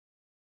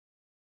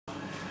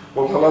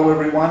Well, hello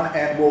everyone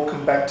and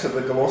welcome back to the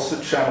Glossa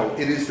channel.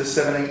 It is the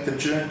 17th of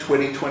June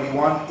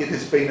 2021. It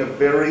has been a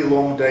very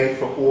long day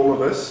for all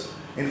of us.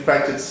 In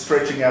fact, it's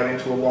stretching out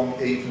into a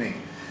long evening.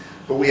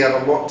 But we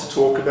have a lot to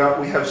talk about.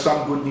 We have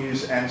some good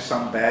news and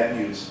some bad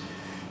news.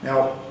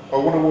 Now, I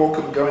want to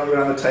welcome, going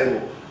around the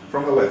table,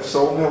 from the left,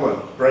 Sol Millin,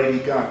 Brady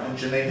Gunn and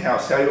Janine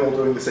House. How are you all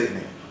doing this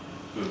evening?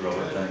 Good,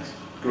 Robert, thanks.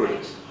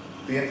 Good.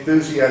 The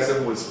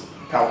enthusiasm was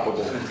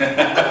palpable.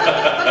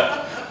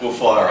 We'll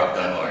fire up,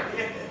 don't worry.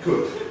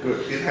 Good,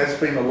 good. It has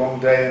been a long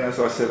day and, as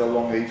I said, a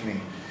long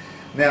evening.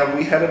 Now,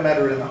 we had a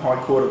matter in the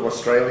High Court of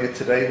Australia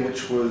today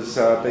which was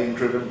being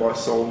driven by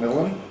Sol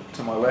Millin,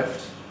 to my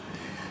left.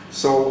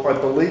 So I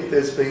believe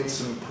there's been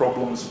some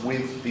problems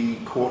with the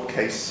court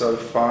case so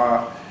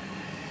far.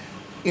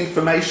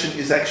 Information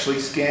is actually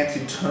scant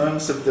in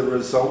terms of the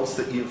results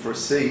that you've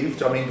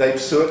received. I mean,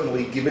 they've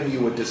certainly given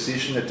you a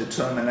decision, a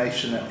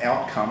determination, an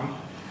outcome,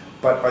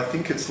 but I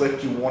think it's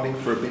left you wanting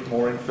for a bit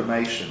more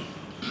information.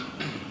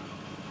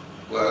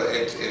 Well,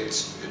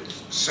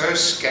 it's so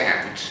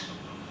scant,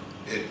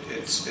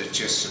 it's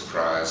just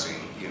surprising.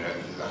 You know,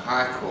 the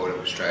High Court of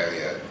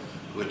Australia,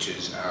 which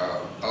is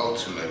our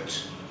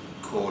ultimate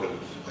court of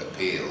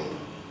appeal,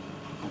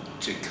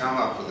 to come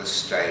up with a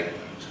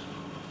statement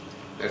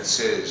that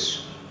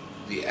says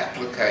the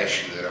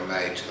application that I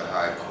made to the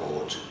High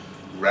Court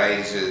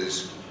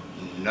raises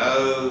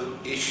no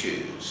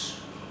issues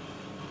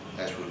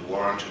that would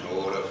warrant an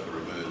order for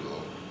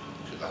removal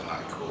to the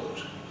High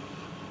Court.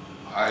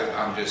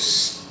 I'm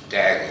just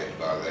staggered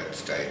by that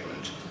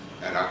statement,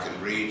 and I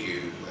can read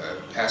you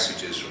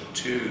passages from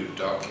two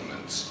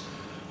documents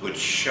which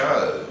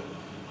show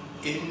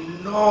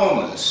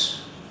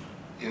enormous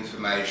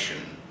information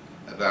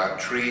about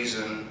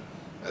treason,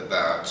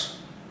 about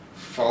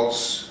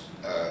false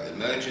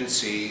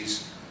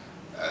emergencies,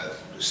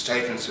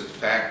 statements of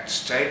fact,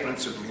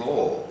 statements of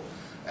law.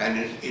 And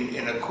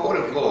in a court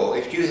of law,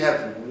 if you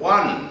have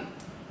one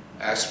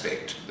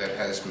aspect that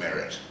has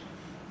merit,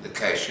 the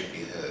case should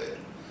be heard.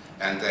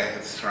 And they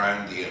have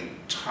thrown the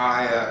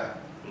entire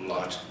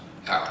lot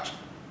out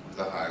of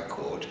the High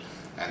Court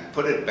and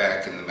put it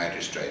back in the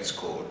Magistrates'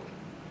 Court,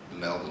 the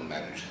Melbourne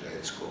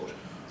Magistrates' Court.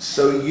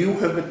 So you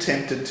have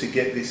attempted to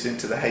get this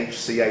into the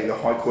HCA, the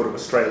High Court of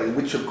Australia,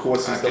 which of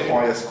course is the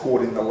highest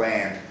court in the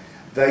land.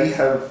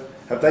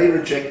 Have they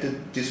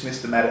rejected,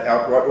 dismissed the matter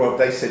outright, or have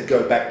they said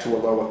go back to a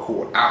lower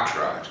court?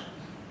 Outright.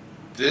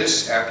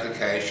 This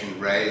application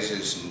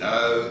raises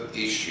no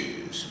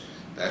issues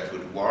that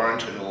would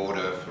warrant an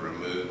order for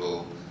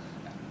removal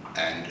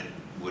and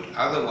would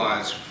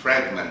otherwise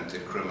fragment the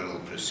criminal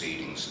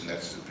proceedings, and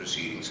that's the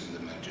proceedings in the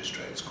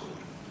Magistrates' Court.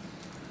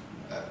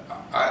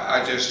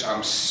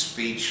 I'm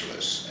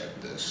speechless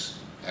at this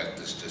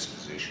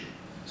disposition.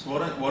 So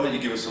why don't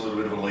you give us a little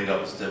bit of a lead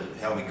up as to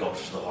how we got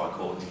to the High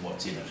Court and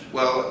what's in it?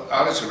 Well,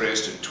 I was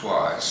arrested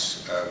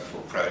twice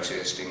for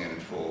protesting and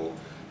for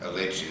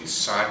alleged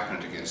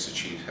incitement against the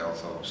Chief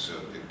Health Officer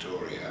of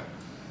Victoria,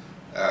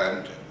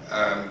 and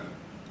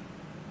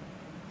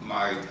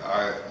my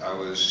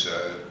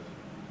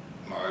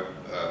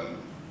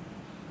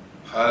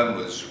home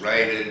was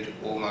raided,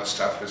 all my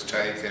stuff was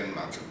taken,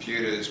 my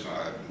computers,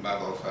 my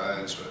mobile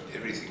phones,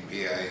 everything,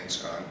 PA and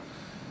so on.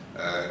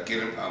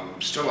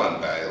 I'm still on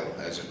bail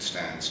as it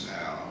stands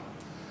now,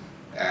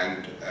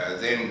 and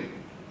then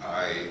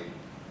I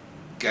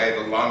gave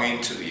a long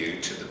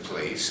interview to the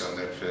police on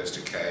that first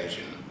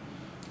occasion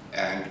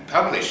and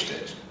published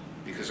it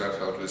because I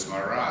felt it was my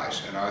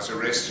right, and I was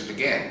arrested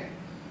again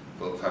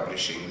for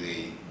publishing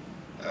the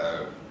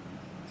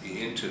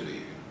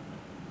interview.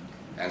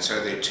 And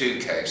so there are two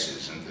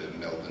cases in the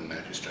Melbourne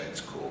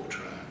Magistrates' Court.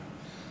 Right?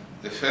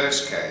 The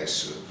first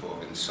case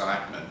of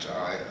incitement,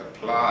 I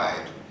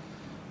applied,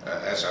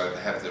 as I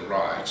have the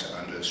right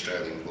under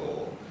Australian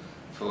law,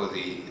 for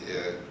the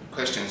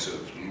questions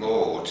of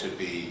law to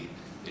be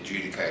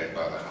adjudicated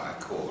by the High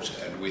Court,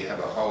 and we have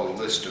a whole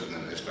list of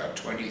them. There's about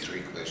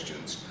 23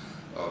 questions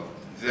of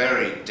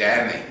very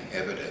damning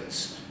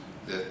evidence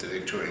that the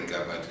Victorian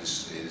government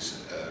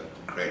is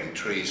creating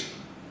treason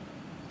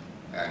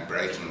and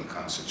breaking the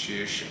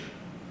Constitution.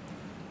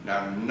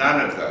 Now, none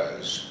of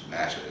those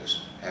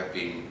matters have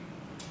been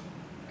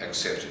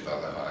accepted by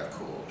the High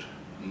Court.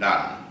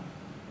 None.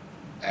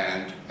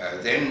 And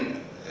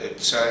then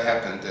it so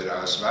happened that I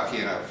was lucky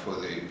enough for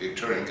the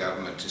Victorian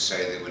government to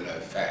say there were no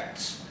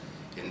facts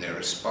in their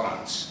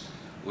response,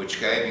 which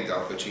gave me the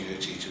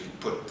opportunity to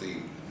put the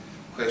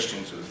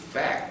questions of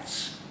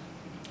facts,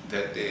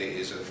 that there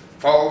is a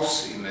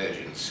false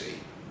emergency.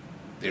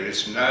 There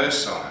is no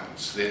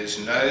science, there is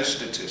no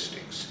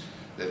statistics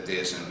that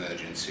there's an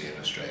emergency in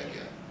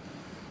Australia.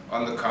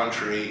 On the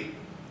contrary,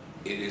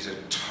 it is a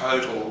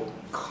total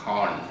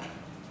con.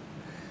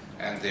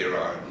 And there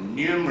are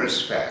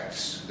numerous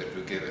facts that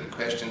were given,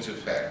 questions of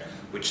fact,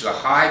 which the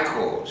High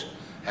Court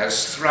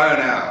has thrown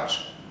out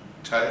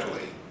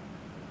totally.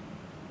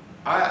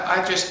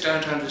 I just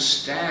don't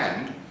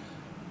understand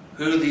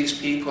who these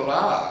people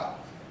are,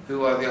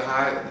 who are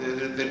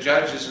the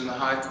judges in the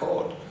High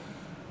Court.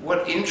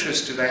 What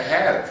interest do they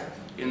have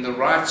in the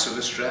rights of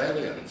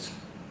Australians?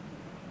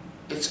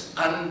 It's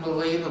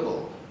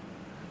unbelievable.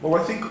 Well,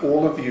 I think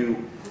all of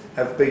you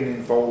have been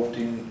involved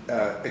in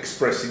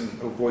expressing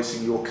or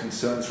voicing your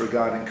concerns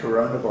regarding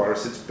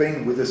coronavirus. It's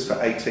been with us for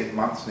 18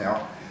 months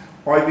now.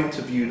 I've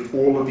interviewed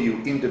all of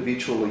you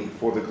individually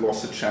for the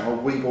Gloucester Channel.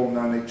 We've all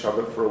known each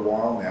other for a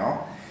while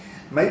now.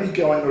 Maybe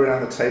going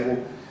around the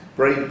table,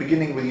 Brady,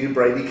 beginning with you,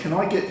 Brady, can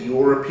I get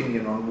your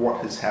opinion on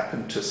what has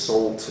happened to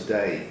Sol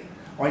today?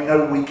 I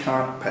know we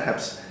can't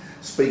perhaps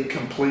speak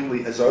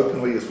completely as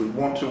openly as we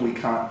want to. We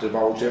can't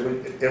divulge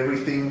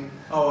everything.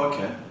 Oh,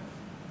 okay.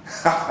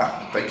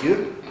 Thank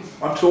you.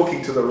 I'm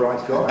talking to the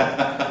right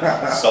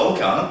guy. Sol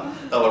can't.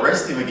 They'll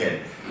arrest him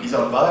again. He's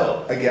on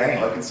bail.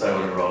 Again. I can say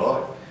whatever I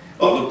like.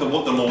 Oh, look,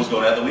 the law's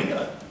gone out the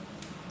window.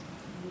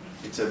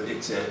 It's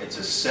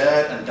a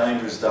sad and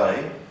dangerous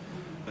day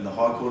when the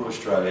High Court of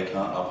Australia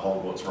can't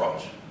uphold what's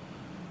right.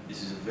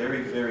 This is a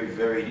very, very,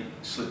 very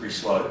slippery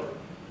slope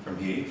from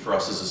here for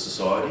us as a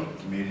society,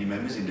 community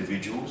members,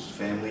 individuals,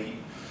 family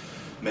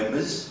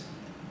members.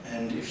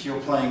 And if you're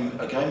playing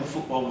a game of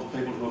football with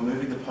people who are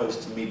moving the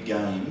post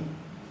mid-game,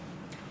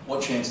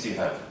 what chance do you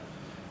have?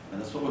 And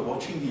that's what we're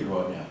watching here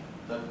right now.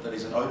 That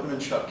is an open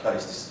and shut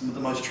case. This is the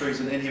most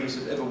treason any of us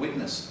have ever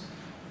witnessed.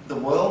 The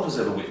world has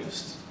ever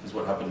witnessed is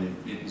what's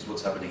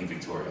happening in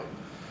Victoria.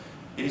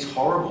 It is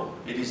horrible.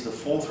 It is the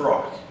Fourth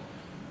Reich.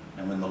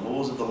 And when the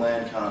laws of the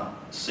land can't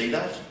see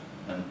that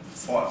and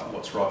fight for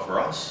what's right for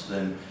us,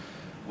 then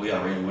we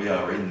are in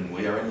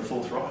the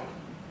Fourth Reich.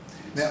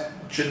 Now,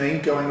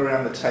 Janine, going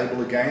around the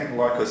table again,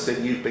 like I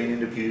said, you've been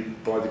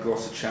interviewed by the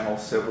Gloucester Channel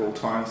several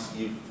times.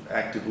 You've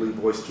actively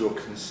voiced your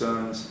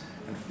concerns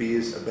and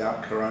fears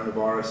about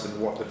coronavirus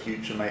and what the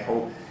future may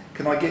hold.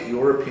 Can I get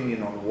your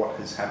opinion on what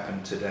has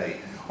happened today?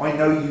 I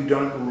know you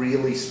don't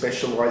really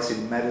specialise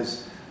in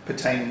matters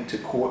pertaining to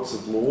courts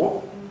of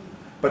law,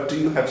 but do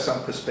you have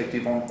some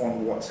perspective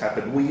on what's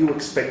happened? Were you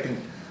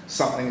expecting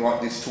something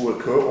like this to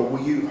occur, or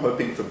were you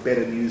hoping for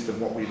better news than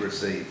what we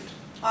received?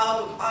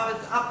 I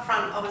was up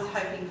front, I was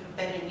hoping for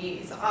better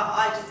news.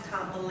 I just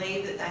can't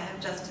believe that they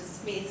have just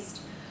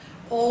dismissed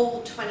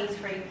all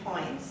 23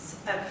 points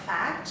of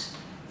fact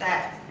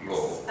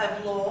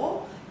of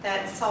law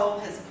that Sol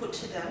has put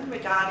to them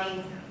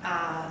regarding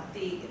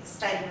the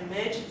state of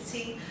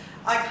emergency.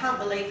 I can't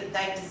believe that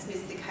they've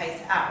dismissed the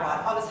case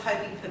outright. I was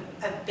hoping for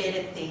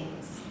better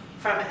things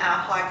from our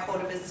High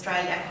Court of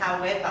Australia.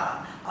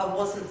 However, I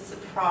wasn't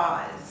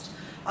surprised.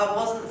 I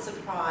wasn't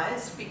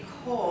surprised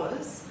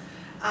because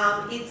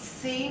it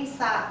seems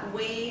that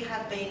we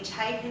have been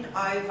taken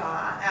over,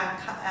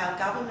 our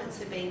governments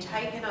have been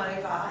taken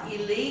over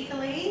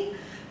illegally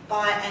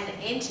by an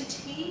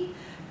entity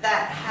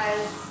that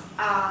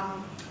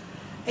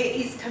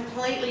is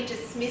completely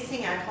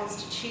dismissing our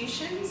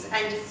constitutions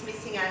and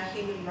dismissing our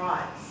human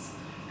rights.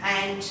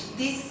 And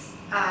this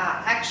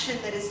action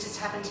that has just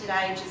happened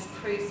today just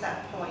proves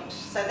that point.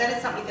 So that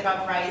is something that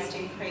I've raised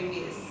in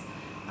previous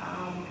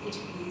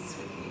interviews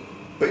with you.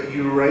 But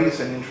you raise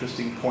an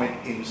interesting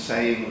point in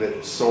saying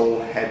that Sol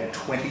had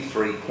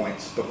 23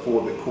 points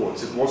before the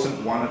courts. It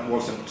wasn't one, it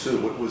wasn't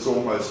two, it was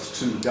almost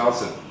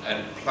 24.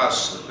 And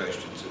plus the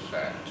questions of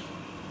fact.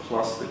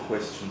 Plus the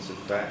questions of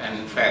fact. And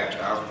in fact,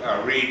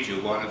 I'll read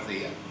you one of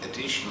the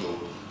additional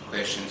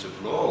questions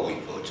of law we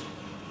put,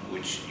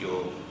 which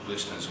your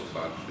listeners will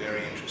find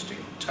very interesting.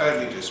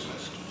 Totally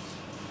dismissed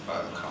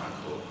by the High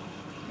Court.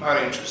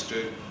 Not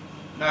interested,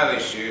 no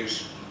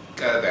issues,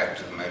 go back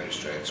to the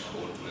Magistrates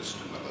Court, Mr.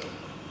 Millin.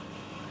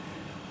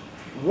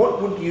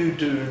 What would you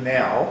do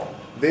now?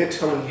 They're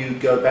telling you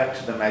go back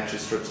to the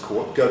Magistrates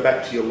Court, go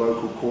back to your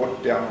local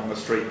court down on the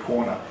street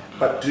corner.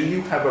 But do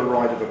you have a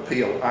right of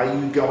appeal? Are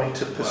you going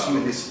to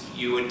pursue this?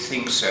 You would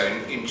think so.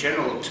 In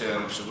general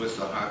terms, with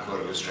the High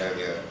Court of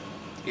Australia,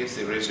 if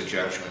there is a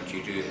judgment,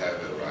 you do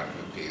have a right of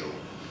appeal.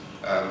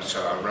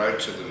 So I wrote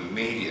to them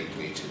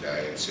immediately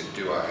today and said,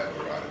 do I have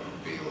a right of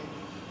appeal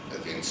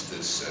against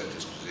this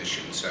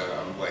disposition? So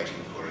I'm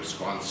waiting for a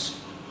response.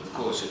 Of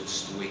course,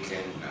 it's the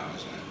weekend now,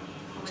 isn't it?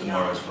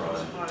 Tomorrow's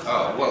Friday.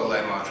 Oh, well,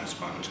 they might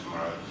respond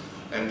tomorrow.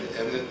 And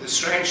the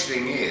strange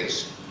thing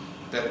is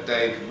that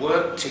they've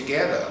worked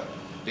together,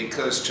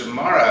 because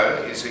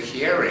tomorrow is a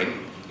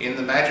hearing in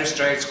the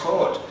Magistrates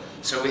Court.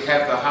 So we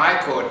have the High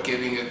Court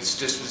giving its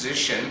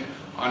disposition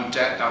on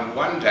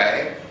one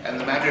day, and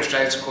the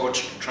Magistrates Court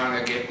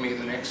trying to get me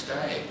the next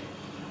day.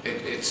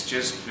 It's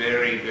just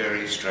very,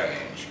 very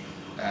strange.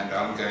 And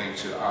I'm going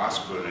to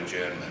ask for an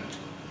adjournment,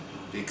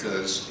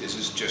 because this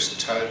is just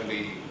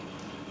totally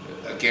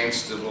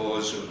against the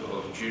laws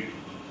of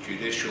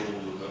judicial,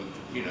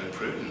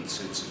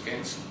 prudence. It's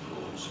against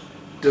the laws.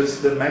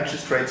 Does the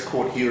Magistrates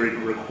Court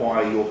hearing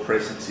require your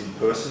presence in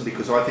person?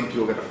 Because I think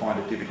you're going to find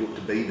it difficult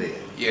to be there.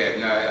 Yeah,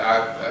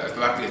 no,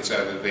 luckily it's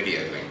over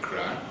video link,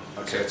 right?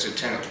 Okay. So it's at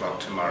 10 o'clock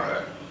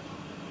tomorrow.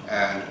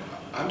 And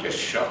I'm just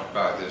shocked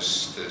by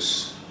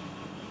this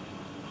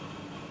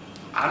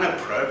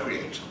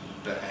unappropriate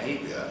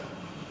behaviour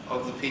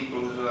of the people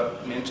who are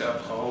meant to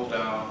uphold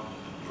our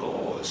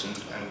laws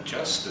and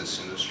justice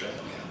in Australia.